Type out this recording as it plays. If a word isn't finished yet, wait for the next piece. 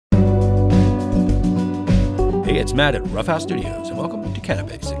it's Matt at RuffHouse Studios, and welcome to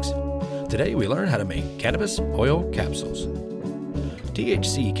Cannabasics. Today we learn how to make cannabis oil capsules.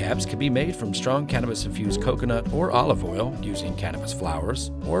 THC caps can be made from strong cannabis-infused coconut or olive oil using cannabis flowers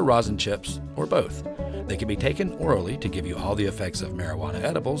or rosin chips or both. They can be taken orally to give you all the effects of marijuana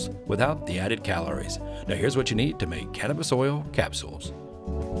edibles without the added calories. Now here's what you need to make cannabis oil capsules.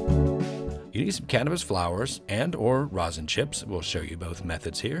 You need some cannabis flowers and or rosin chips. We'll show you both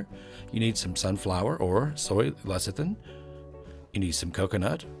methods here. You need some sunflower or soy lecithin. You need some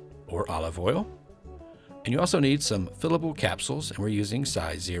coconut or olive oil. And you also need some fillable capsules, and we're using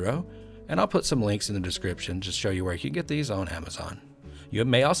size 0. And I'll put some links in the description to show you where you can get these on Amazon. You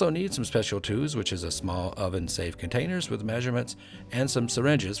may also need some special tubes, which is a small oven-safe containers with measurements, and some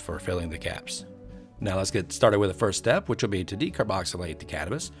syringes for filling the caps. Now let's get started with the first step, which will be to decarboxylate the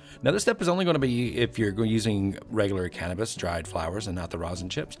cannabis. Now this step is only going to be if you're using regular cannabis dried flowers and not the rosin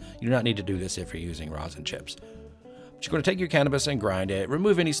chips. You do not need to do this if you're using rosin chips. But you're going to take your cannabis and grind it,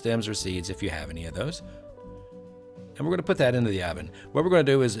 remove any stems or seeds if you have any of those. And we're going to put that into the oven. What we're going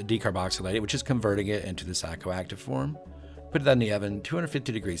to do is decarboxylate it, which is converting it into the psychoactive form. Put that in the oven,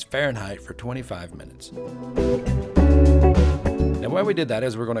 250 degrees Fahrenheit for 25 minutes. Now why we did that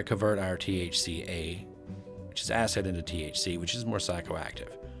is we're going to convert our THCA, which is acid, into THC, which is more psychoactive.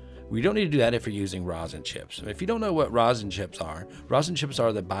 We don't need to do that if you're using rosin chips. If you don't know what rosin chips are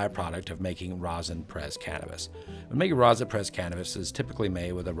the byproduct of making rosin-pressed cannabis. When making rosin-pressed cannabis is typically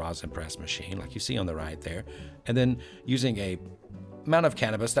made with a rosin-press machine, like you see on the right there, and then using a amount of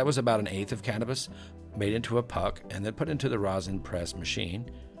cannabis, that was about 1/8 of cannabis, made into a puck, and then put into the rosin-press machine,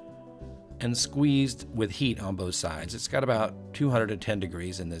 and squeezed with heat on both sides. It's got about 210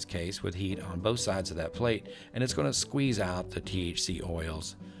 degrees in this case with heat on both sides of that plate, and it's going to squeeze out the THC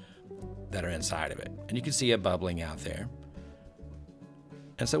oils that are inside of it. And you can see it bubbling out there.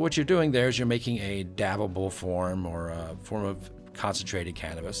 And so what you're doing there is you're making a dabbable form or a form of concentrated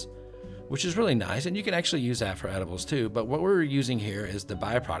cannabis, which is really nice, and you can actually use that for edibles too, but what we're using here is the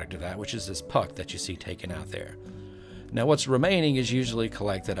byproduct of that, which is this puck that you see taken out there. Now what's remaining is usually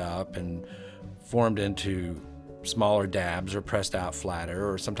collected up and formed into smaller dabs or pressed out flatter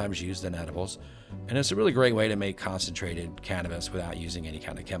or sometimes used in edibles. And it's a really great way to make concentrated cannabis without using any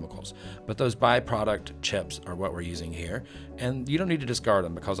kind of chemicals. But those byproduct chips are what we're using here. And you don't need to discard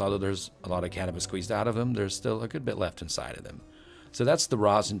them because although there's a lot of cannabis squeezed out of them, there's still a good bit left inside of them. So that's the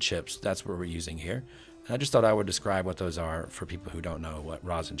rosin chips. That's what we're using here. And I just thought I would describe what those are for people who don't know what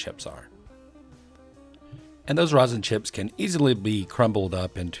rosin chips are. And those rosin chips can easily be crumbled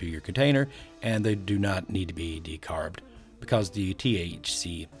up into your container, and they do not need to be decarbed because the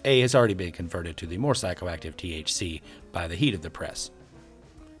THCA has already been converted to the more psychoactive THC by the heat of the press.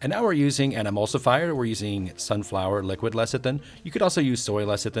 And now we're using an emulsifier. We're using sunflower liquid lecithin. You could also use soy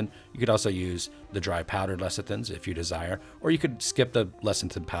lecithin. You could also use the dry powdered lecithins if you desire, or you could skip the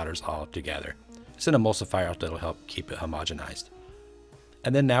lecithin powders altogether. It's an emulsifier that'll help keep it homogenized.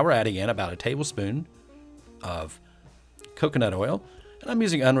 And then now we're adding in about a tablespoon of coconut oil, and I'm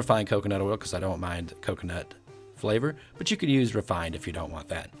using unrefined coconut oil because I don't mind coconut flavor, but you could use refined if you don't want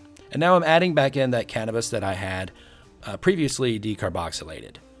that. And now I'm adding back in that cannabis that I had previously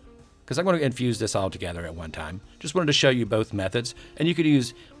decarboxylated because I'm going to infuse this all together at one time. Just wanted to show you both methods, and you could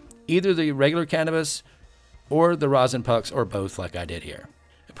use either the regular cannabis or the rosin pucks or both like I did here.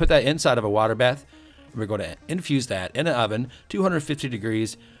 And put that inside of a water bath, and we're going to infuse that in an oven, 250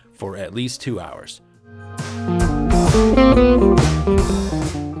 degrees for at least 2 hours.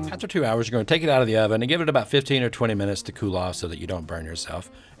 After 2 hours, you're going to take it out of the oven and give it about 15 or 20 minutes to cool off so that you don't burn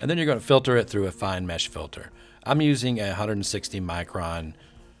yourself. And then you're going to filter it through a fine mesh filter. I'm using a 160 micron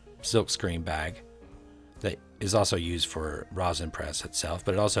silk screen bag that is also used for rosin press itself,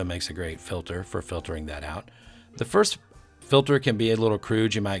 but it also makes a great filter for filtering that out. The first filter can be a little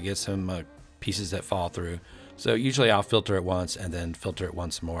crude. You might get some pieces that fall through. So usually I'll filter it once and then filter it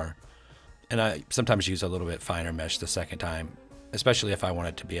once more. And I sometimes use a little bit finer mesh the second time, especially if I want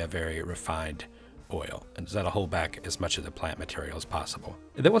it to be a very refined oil, and that'll hold back as much of the plant material as possible.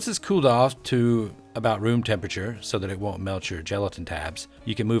 And then once it's cooled off to about room temperature so that it won't melt your gelatin tabs,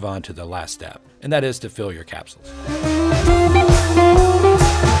 you can move on to the last step, and that is to fill your capsules.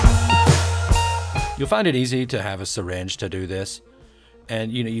 You'll find it easy to have a syringe to do this,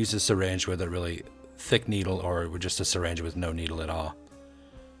 and use a syringe with a really thick needle or with just a syringe with no needle at all.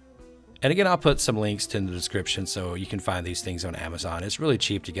 And again, I'll put some links in the description so you can find these things on Amazon. It's really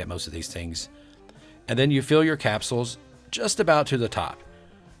cheap to get most of these things. And then you fill your capsules just about to the top.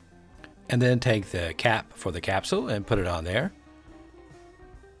 And then take the cap for the capsule and put it on there.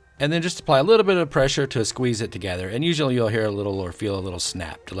 And then just apply a little bit of pressure to squeeze it together. And usually you'll hear a little or feel a little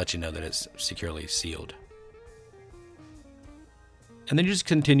snap to let you know that it's securely sealed. And then you just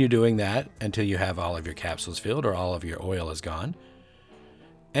continue doing that until you have all of your capsules filled or all of your oil is gone.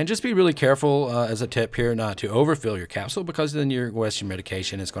 And just be really careful as a tip here not to overfill your capsule, because then you're wasting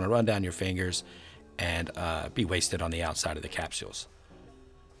medication. It's going to run down your fingers and be wasted on the outside of the capsules.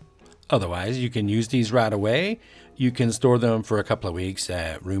 Otherwise, you can use these right away. You can store them for a couple of weeks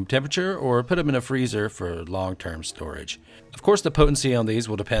at room temperature or put them in a freezer for long-term storage. Of course, the potency on these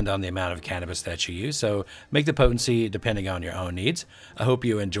will depend on the amount of cannabis that you use, so make the potency depending on your own needs. I hope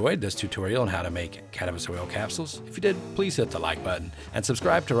you enjoyed this tutorial on how to make cannabis oil capsules. If you did, please hit the like button and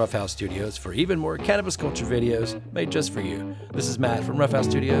subscribe to RuffHouse Studios for even more cannabis culture videos made just for you. This is Matt from RuffHouse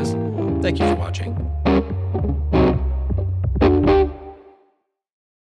Studios. Thank you for watching.